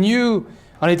Lefebvre knew,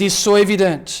 and it is so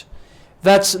evident,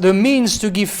 that the means to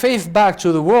give faith back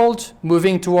to the world,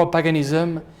 moving toward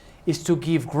paganism, is to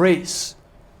give grace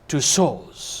to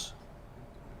souls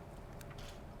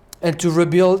and to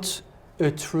rebuild a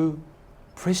true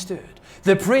priesthood.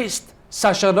 The priest,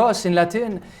 sacerdos in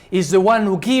Latin, is the one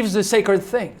who gives the sacred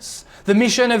things. The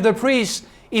mission of the priest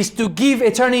is to give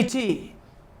eternity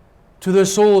to the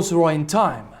souls who are in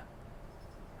time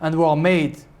and who are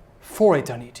made for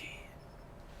eternity.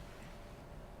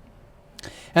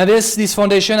 And this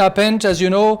foundation happened, as you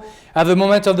know, at the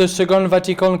moment of the Second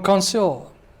Vatican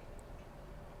Council.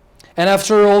 And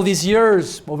after all these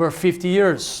years, over 50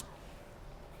 years,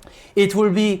 it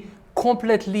will be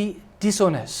completely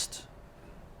dishonest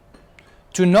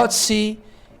to not see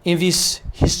in this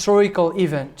historical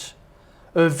event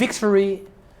a victory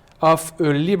of a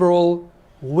liberal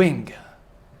wing,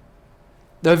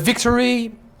 the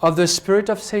victory of the spirit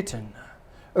of Satan,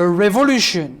 a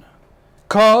revolution,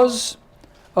 cause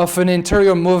of an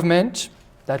interior movement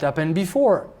that happened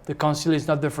before. The council is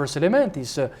not the first element,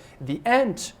 it's the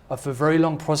end of a very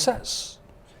long process,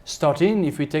 starting,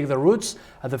 if we take the roots,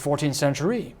 at the 14th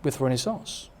century with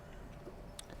Renaissance.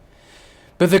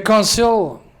 But the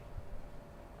council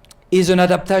is an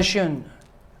adaptation,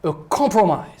 a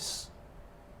compromise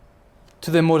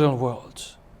to the modern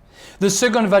world. The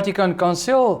Second Vatican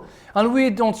Council, and we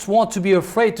don't want to be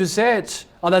afraid to say it,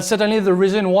 and that's certainly the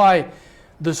reason why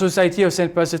the Society of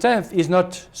St. Pius X is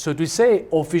not, so to say,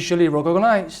 officially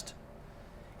recognized.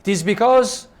 It is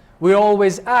because we are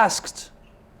always asked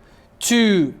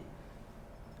to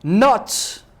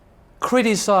not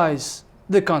criticize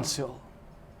the Council,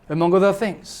 among other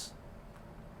things.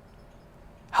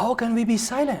 How can we be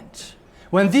silent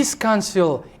when this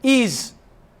Council is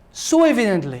so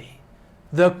evidently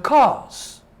the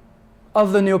cause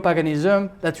of the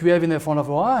neo-paganism that we have in the front of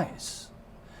our eyes?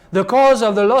 The cause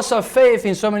of the loss of faith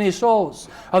in so many souls,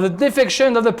 of the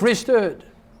defection of the priesthood.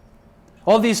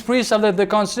 All these priests of the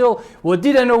council who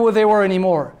didn't know who they were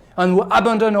anymore and who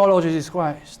abandoned our Lord Jesus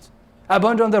Christ,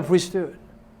 abandoned the priesthood.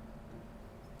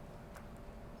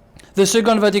 The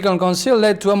Second Vatican Council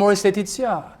led to Amoris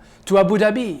Laetitia, to Abu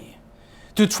Dhabi,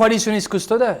 to Traditionis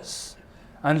Custodes,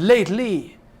 and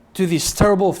lately to these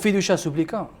terrible Fiducia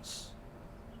Supplicans.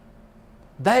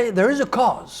 There is a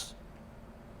cause.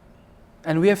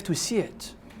 And we have to see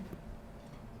it.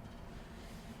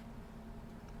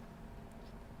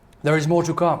 There is more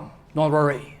to come, don't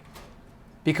worry,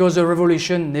 because the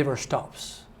revolution never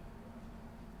stops.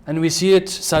 And we see it,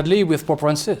 sadly, with Pope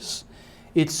Francis.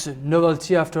 It's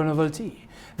novelty after novelty.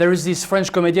 There is this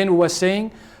French comedian who was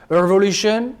saying, a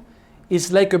revolution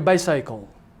is like a bicycle.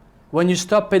 When you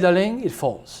stop pedaling, it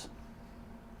falls.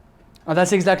 And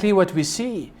that's exactly what we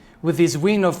see with this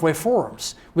wind of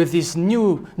reforms, with this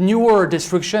newer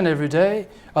destruction every day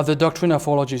of the doctrine of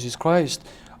our Lord Jesus Christ,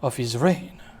 of his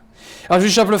reign.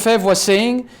 Archbishop Lefebvre was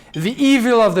saying, the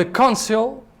evil of the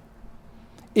council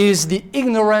is the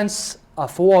ignorance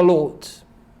of our Lord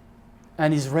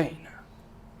and his reign.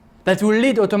 That will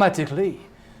lead automatically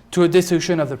to a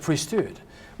destruction of the priesthood,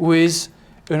 who is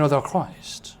another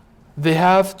Christ. They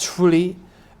have truly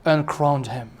uncrowned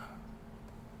him.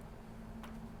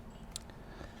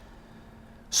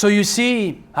 So you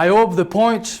see, I hope the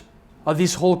point of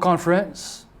this whole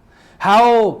conference,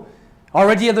 how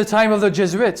already at the time of the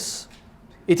Jesuits,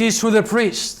 it is through the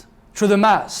priest, through the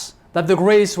Mass, that the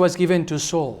grace was given to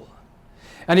soul.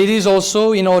 And it is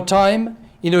also in our time,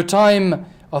 in a time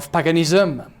of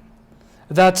paganism,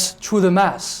 that through the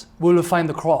Mass we will find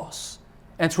the cross,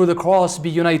 and through the cross be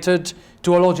united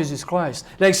to our Lord Jesus Christ.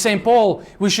 Like St. Paul,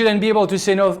 we shouldn't be able to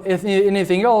say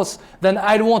anything else than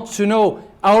I want to know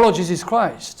our Lord Jesus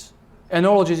Christ, and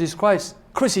our Lord Jesus Christ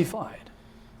crucified.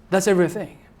 That's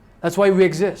everything. That's why we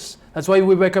exist. That's why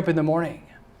we wake up in the morning.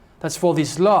 That's for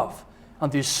this love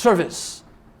and this service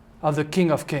of the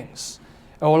King of Kings,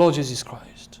 our Lord Jesus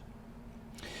Christ.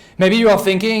 Maybe you are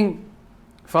thinking,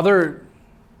 Father,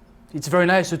 it's very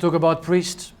nice to talk about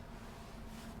priests,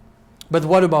 but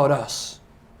what about us?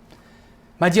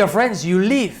 My dear friends, you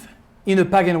live in a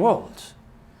pagan world.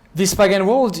 This pagan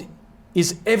world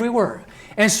is everywhere.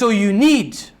 And so you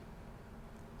need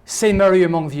Saint Mary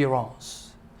among the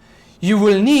Hurons. You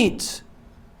will need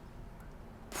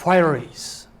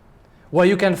priories where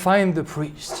you can find the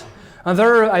priest. And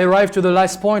there I arrive to the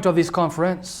last point of this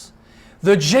conference.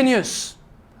 The genius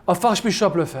of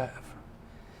Archbishop Lefebvre.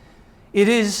 It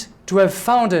is to have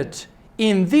founded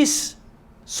in this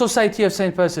Society of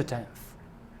St. Pius X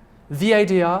the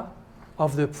idea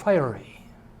of the priory.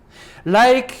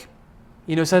 Like,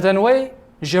 in a certain way,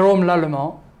 Jérôme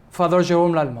Lallemand, Father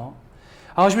Jérôme Lallemand,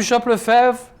 Archbishop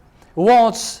Lefebvre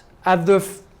wants at the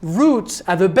roots,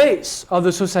 at the base of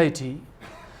the society,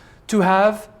 to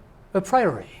have a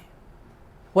priory.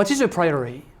 What is a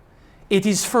priory? It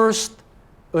is first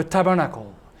a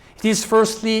tabernacle. It is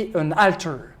firstly an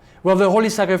altar where the holy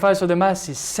sacrifice of the Mass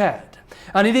is said.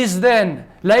 And it is then,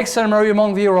 like Saint Mary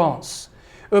among the Hurons,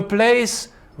 a place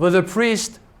where the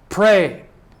priests pray,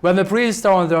 where the priests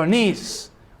are on their knees,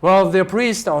 where the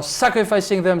priests are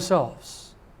sacrificing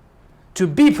themselves to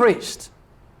be priest,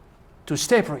 to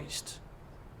stay priest.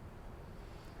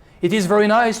 It is very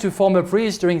nice to form a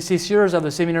priest during 6 years at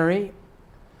the seminary,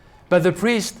 but the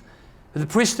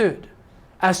priesthood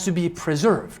has to be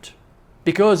preserved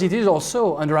because it is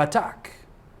also under attack.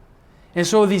 And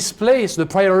so this place, the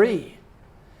priory,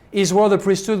 is where the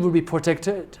priesthood will be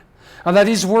protected. And that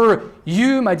is where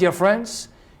you, my dear friends,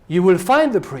 you will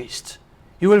find the priest.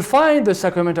 You will find the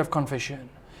sacrament of confession.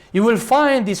 You will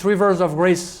find these rivers of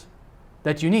grace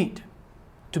that you need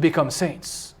to become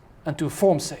saints and to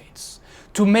form saints,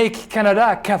 to make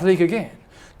Canada Catholic again,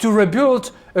 to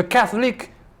rebuild a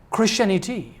Catholic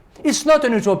Christianity. It's not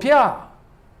an utopia.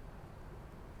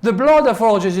 The blood of our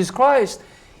Lord Jesus Christ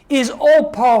is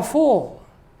all-powerful.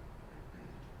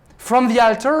 From the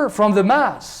altar, from the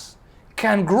Mass,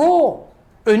 can grow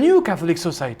a new Catholic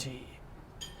society.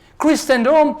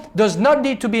 Christendom does not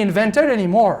need to be invented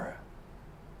anymore.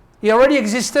 It already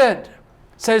existed,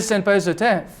 says St. Pius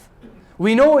X.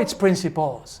 We know its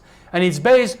principles, and it's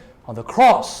based on the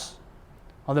cross,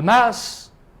 on the Mass,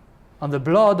 on the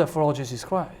blood of our Lord Jesus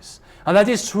Christ. And that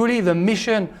is truly the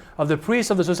mission of the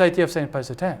priests of the Society of St. Pius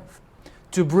X,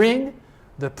 to bring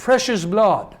the precious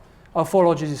blood of our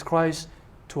Lord Jesus Christ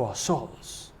to our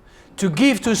souls, to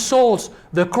give to souls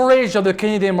the courage of the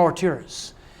Canadian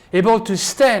martyrs, able to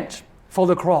stand for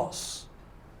the cross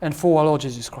and for our Lord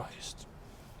Jesus Christ.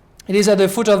 It is at the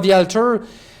foot of the altar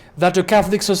that a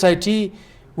Catholic society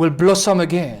will blossom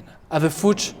again, at the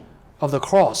foot of the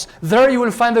cross. There you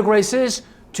will find the graces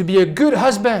to be a good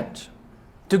husband,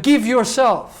 to give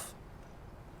yourself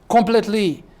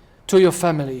completely to your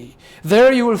family.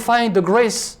 There you will find the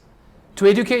grace to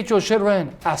educate your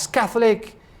children as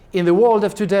Catholic in the world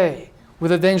of today,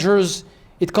 with the dangers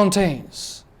it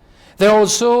contains. There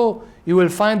also you will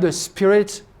find the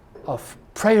spirit of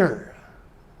prayer.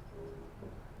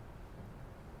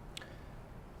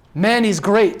 Man is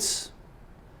great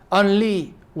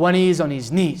only when he is on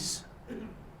his knees.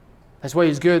 That's why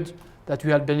it's good that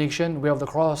we had benediction, we have the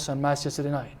cross and Mass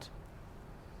yesterday night.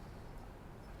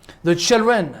 The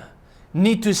children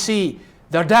need to see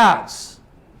their dads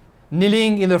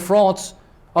kneeling in the front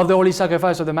of the holy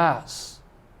sacrifice of the Mass.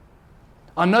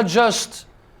 And not just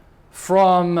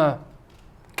from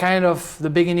kind of the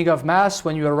beginning of Mass,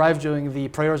 when you arrive during the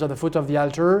prayers at the foot of the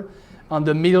altar, on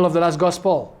the middle of the last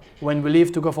Gospel, when we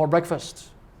leave to go for breakfast.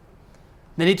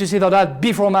 They need to see their dad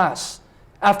before Mass,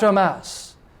 after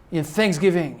Mass, in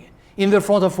thanksgiving, in the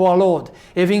front of our Lord,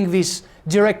 having this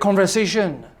direct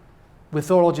conversation with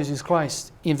our Lord Jesus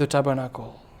Christ in the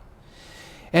tabernacle.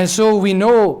 And so we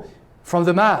know from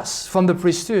the Mass, from the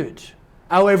priesthood,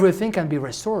 how everything can be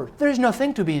restored. There is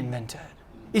nothing to be invented.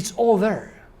 It's all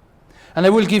there. And I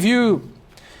will give you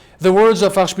the words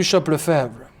of Archbishop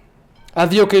Lefebvre at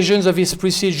the occasions of his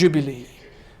priestly jubilee.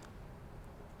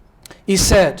 he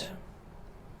said,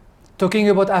 talking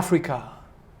about Africa,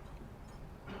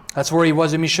 that's where he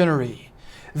was a missionary,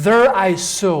 there I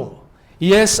saw,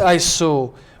 yes, I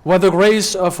saw what the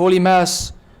grace of Holy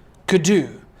Mass could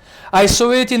do. I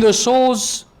saw it in the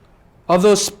souls of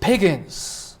those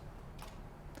pagans,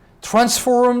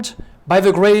 transformed by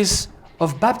the grace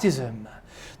of baptism,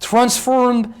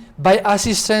 transformed by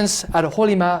assistance at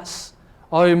Holy Mass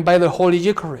or by the Holy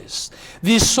Eucharist.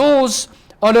 These souls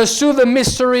understood the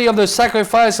mystery of the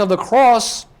sacrifice of the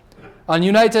cross and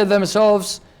united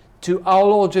themselves to our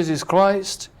Lord Jesus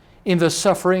Christ in the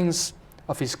sufferings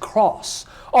of his cross,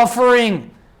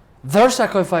 offering their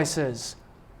sacrifices,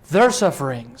 their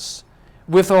sufferings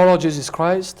with our Lord Jesus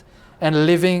Christ and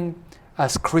living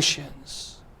as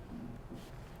Christians.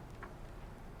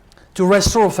 To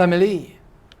restore family,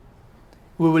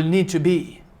 we will need to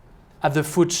be at the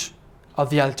foot of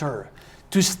the altar.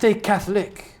 To stay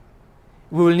Catholic,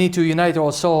 we will need to unite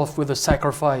ourselves with the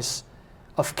sacrifice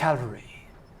of Calvary.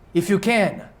 If you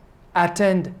can,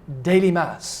 attend daily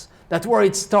Mass. That's where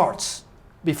it starts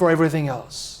before everything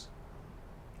else.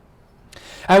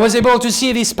 I was able to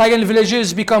see these pagan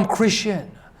villages become Christian,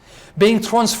 being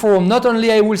transformed, not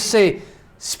only, I will say,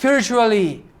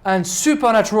 spiritually and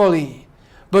supernaturally,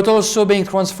 but also being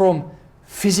transformed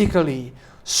physically,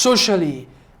 socially,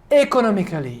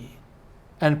 economically,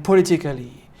 and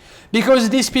politically. Because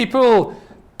these people,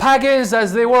 pagans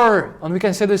as they were, and we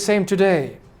can say the same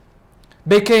today,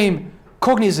 became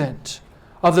cognizant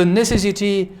of the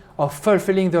necessity of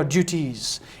fulfilling their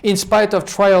duties, in spite of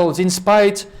trials, in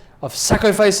spite of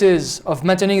sacrifices, of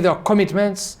maintaining their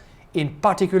commitments, in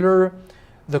particular,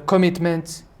 the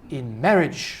commitment in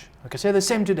marriage. We can say the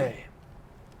same today.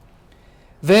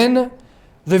 Then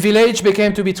the village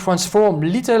became to be transformed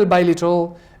little by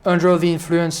little under the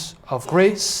influence of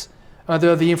grace,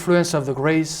 under the influence of the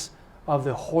grace of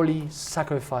the holy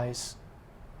sacrifice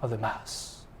of the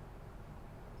Mass.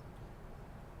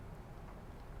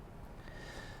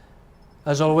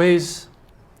 As always,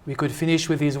 we could finish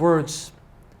with these words,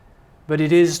 but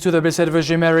it is to the Blessed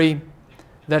Virgin Mary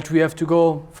that we have to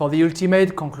go for the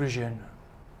ultimate conclusion.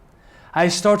 I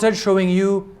started showing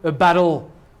you a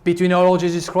battle between our Lord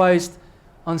Jesus Christ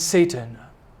and Satan.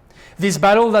 This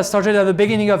battle that started at the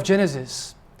beginning of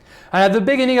Genesis. And at the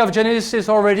beginning of Genesis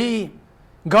already,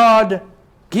 God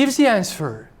gives the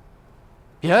answer.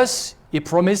 Yes, he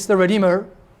promised the Redeemer,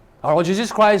 our Lord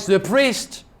Jesus Christ, the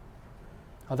priest,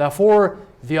 and therefore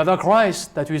the other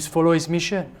Christ that will follow his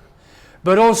mission.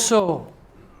 But also,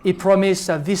 he promised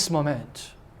at this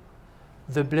moment,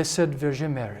 the Blessed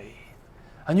Virgin Mary.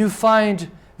 And you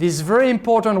find these very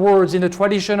important words in the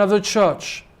tradition of the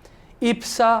Church.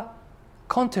 Ipsa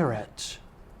conteret.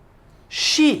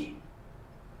 She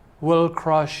will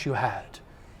crush your head.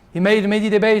 He made many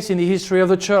debates in the history of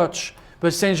the Church,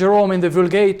 but St. Jerome in the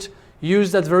Vulgate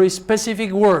used that very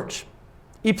specific word.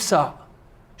 Ipsa,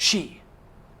 she.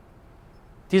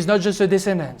 It is not just a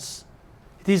descendants.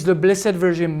 It is the Blessed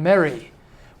Virgin Mary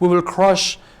who will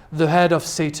crush the head of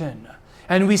Satan.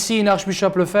 And we see in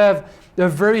Archbishop Lefebvre a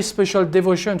very special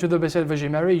devotion to the Blessed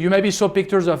Virgin Mary. You maybe saw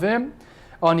pictures of him.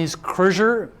 On his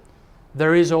crosier,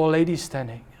 there is Our Lady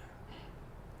standing.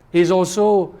 He is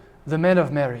also the man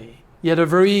of Mary. He had a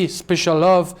very special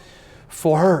love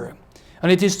for her.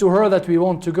 And it is to her that we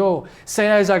want to go.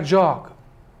 St. Isaac Jogues,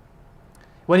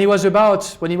 when he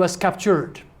was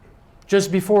captured,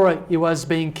 just before he was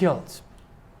being killed,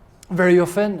 very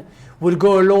often would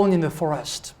go alone in the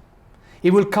forest. He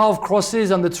will carve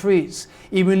crosses on the trees.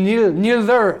 He will kneel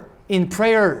there in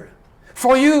prayer.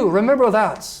 For you, remember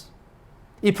that.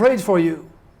 He prayed for you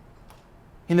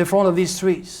in the front of these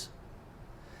trees.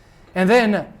 And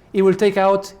then he will take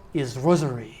out his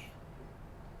rosary.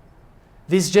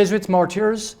 These Jesuit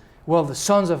martyrs were the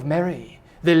sons of Mary.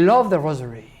 They love the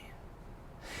rosary.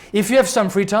 If you have some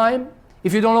free time,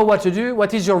 if you don't know what to do,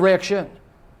 what is your reaction?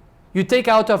 You take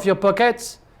out of your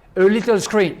pocket a little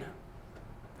screen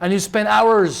and you spend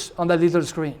hours on that little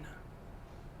screen.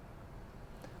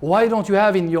 Why don't you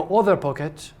have in your other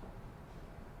pocket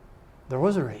the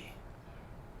rosary?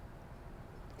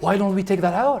 Why don't we take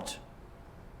that out?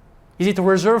 Is it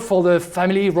reserved for the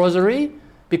family rosary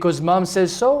because mom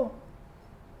says so?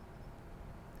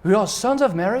 We are sons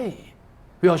of Mary.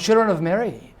 We are children of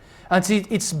Mary. And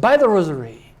it's by the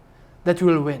rosary that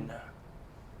we will win.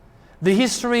 The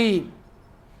history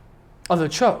of the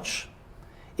Church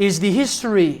is the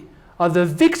history of the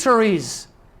victories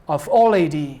of Our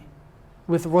Lady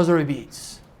with rosary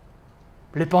beads.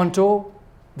 Lepanto,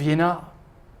 Vienna,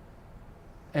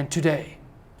 and today.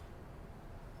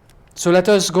 So let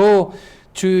us go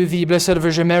to the Blessed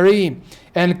Virgin Mary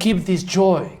and keep this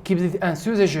joy, keep this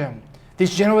enthusiasm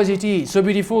this generosity. So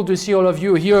beautiful to see all of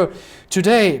you here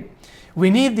today. We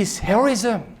need this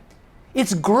heroism.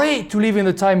 It's great to live in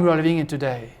the time we are living in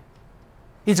today.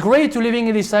 It's great to living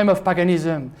in this time of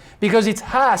paganism because it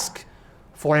asks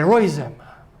for heroism.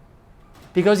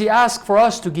 Because He asks for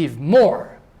us to give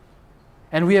more.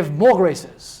 And we have more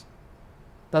graces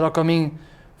that are coming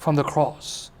from the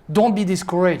cross. Don't be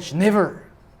discouraged, never.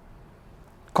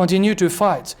 Continue to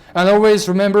fight. And always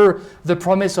remember the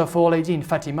promise of Our Lady in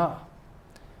Fatima.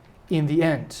 In the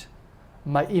end,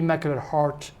 my Immaculate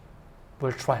Heart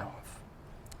will triumph.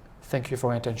 Thank you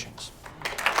for your attention.